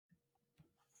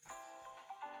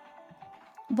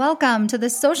Welcome to the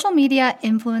Social Media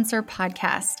Influencer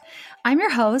Podcast. I'm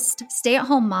your host,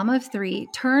 stay-at-home mom of three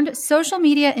turned social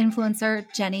media influencer,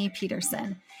 Jenny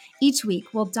Peterson. Each week,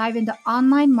 we'll dive into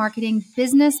online marketing,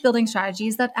 business building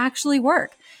strategies that actually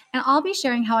work. And I'll be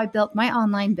sharing how I built my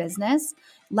online business,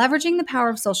 leveraging the power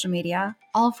of social media,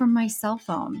 all from my cell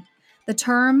phone. The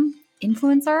term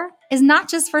influencer is not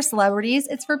just for celebrities,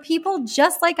 it's for people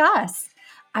just like us.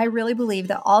 I really believe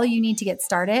that all you need to get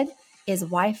started is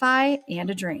Wi-Fi and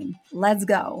a dream. Let's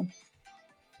go.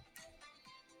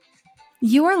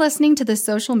 You are listening to the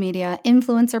Social Media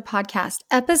Influencer Podcast,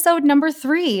 episode number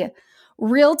 3,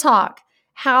 Real Talk.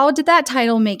 How did that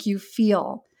title make you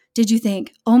feel? Did you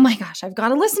think, oh my gosh, I've got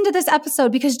to listen to this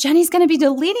episode because Jenny's going to be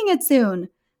deleting it soon?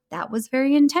 That was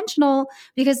very intentional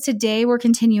because today we're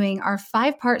continuing our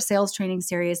 5-part sales training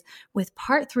series with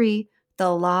part 3, the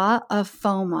law of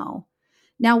FOMO.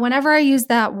 Now, whenever I use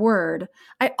that word,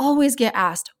 I always get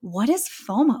asked, what is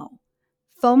FOMO?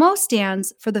 FOMO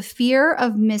stands for the fear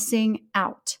of missing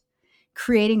out.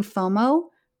 Creating FOMO,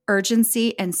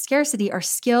 urgency, and scarcity are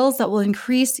skills that will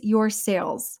increase your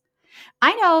sales.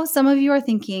 I know some of you are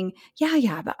thinking,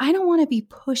 yeah, but I don't want to be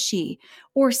pushy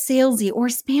or salesy or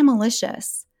spam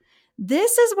malicious.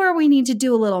 This is where we need to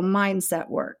do a little mindset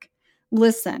work.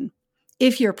 Listen,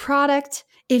 if your product,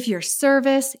 if your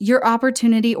service, your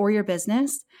opportunity, or your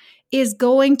business is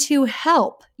going to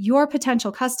help your potential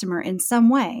customer in some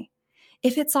way,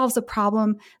 if it solves a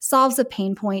problem, solves a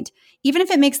pain point, even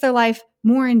if it makes their life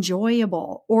more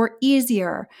enjoyable or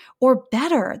easier or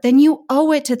better, then you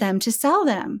owe it to them to sell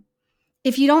them.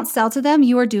 If you don't sell to them,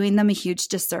 you are doing them a huge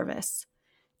disservice.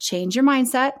 Change your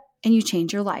mindset and you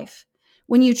change your life.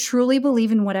 When you truly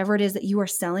believe in whatever it is that you are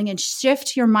selling and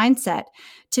shift your mindset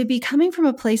to be coming from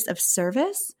a place of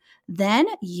service, then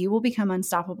you will become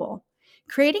unstoppable.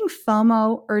 Creating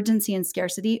FOMO, urgency, and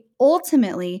scarcity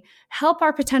ultimately help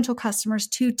our potential customers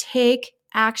to take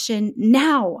action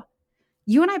now.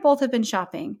 You and I both have been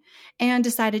shopping and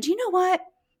decided, you know what?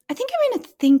 I think I'm going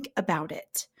to think about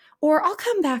it, or I'll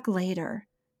come back later.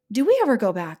 Do we ever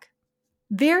go back?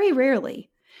 Very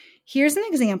rarely. Here's an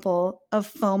example of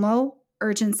FOMO,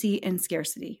 urgency, and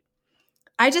scarcity.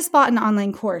 I just bought an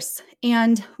online course,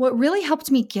 and what really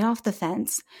helped me get off the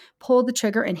fence, pull the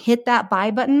trigger, and hit that buy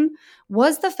button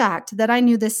was the fact that I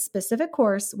knew this specific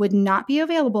course would not be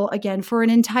available again for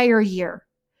an entire year.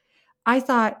 I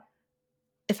thought,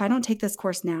 if I don't take this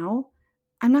course now,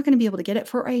 I'm not going to be able to get it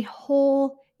for a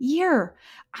whole year.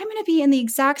 I'm going to be in the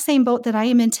exact same boat that I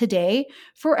am in today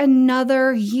for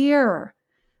another year.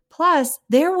 Plus,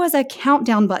 there was a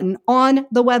countdown button on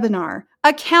the webinar,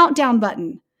 a countdown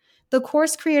button. The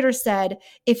course creator said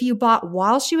if you bought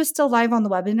while she was still live on the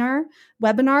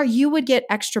webinar, you would get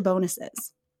extra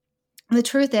bonuses. The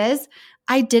truth is,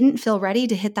 I didn't feel ready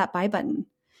to hit that buy button.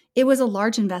 It was a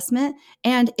large investment,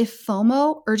 and if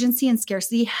FOMO, urgency, and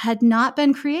scarcity had not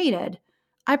been created,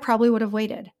 I probably would have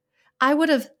waited. I would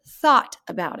have thought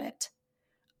about it.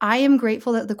 I am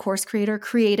grateful that the course creator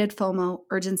created FOMO,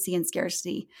 urgency, and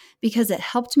scarcity because it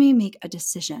helped me make a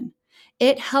decision.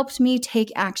 It helped me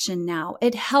take action now.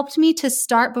 It helped me to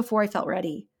start before I felt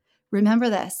ready. Remember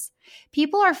this,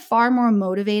 people are far more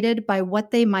motivated by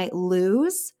what they might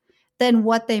lose than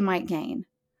what they might gain.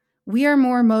 We are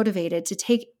more motivated to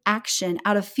take action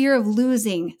out of fear of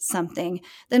losing something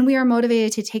than we are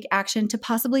motivated to take action to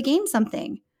possibly gain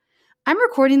something. I'm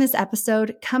recording this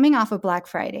episode coming off of Black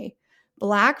Friday.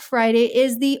 Black Friday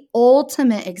is the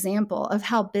ultimate example of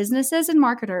how businesses and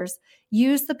marketers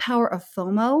use the power of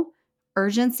FOMO,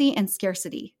 urgency, and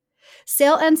scarcity.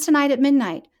 Sale ends tonight at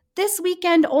midnight. This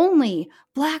weekend only.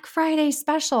 Black Friday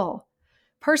special.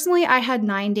 Personally, I had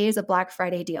 9 days of Black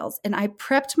Friday deals, and I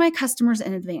prepped my customers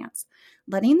in advance,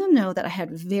 letting them know that I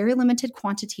had very limited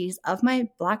quantities of my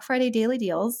Black Friday daily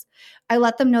deals. I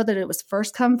let them know that it was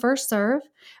first come, first serve.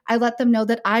 I let them know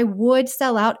that I would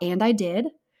sell out, and I did.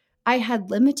 I had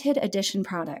limited edition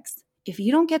products. If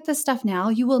you don't get this stuff now,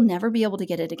 you will never be able to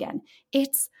get it again.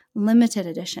 It's limited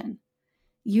edition.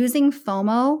 Using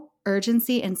FOMO,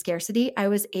 urgency, and scarcity, I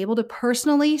was able to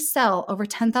personally sell over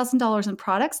 $10,000 in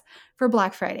products for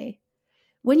Black Friday.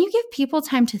 When you give people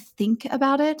time to think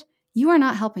about it, you are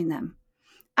not helping them.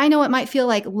 I know it might feel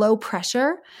like low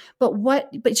pressure,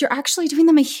 but you're actually doing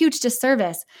them a huge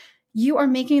disservice. You are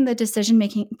making the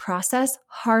decision-making process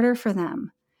harder for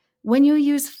them. When you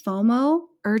use FOMO,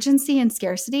 urgency, and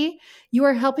scarcity, you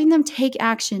are helping them take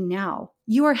action now.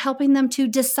 You are helping them to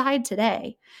decide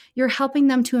today. You're helping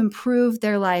them to improve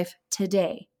their life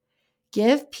today.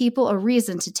 Give people a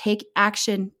reason to take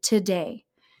action today.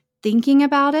 Thinking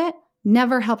about it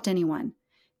never helped anyone.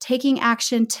 Taking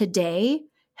action today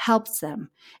helps them.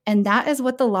 And that is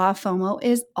what the law of FOMO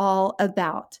is all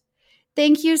about.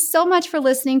 Thank you so much for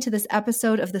listening to this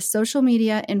episode of the Social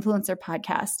Media Influencer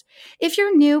Podcast. If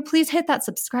you're new, please hit that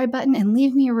subscribe button and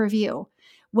leave me a review.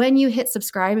 When you hit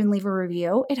subscribe and leave a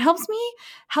review, it helps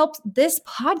this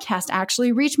podcast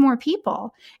actually reach more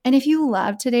people. And if you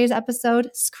loved today's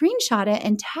episode, screenshot it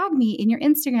and tag me in your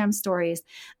Instagram stories.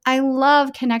 I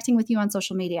love connecting with you on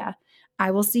social media.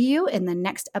 I will see you in the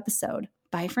next episode.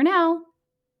 Bye for now.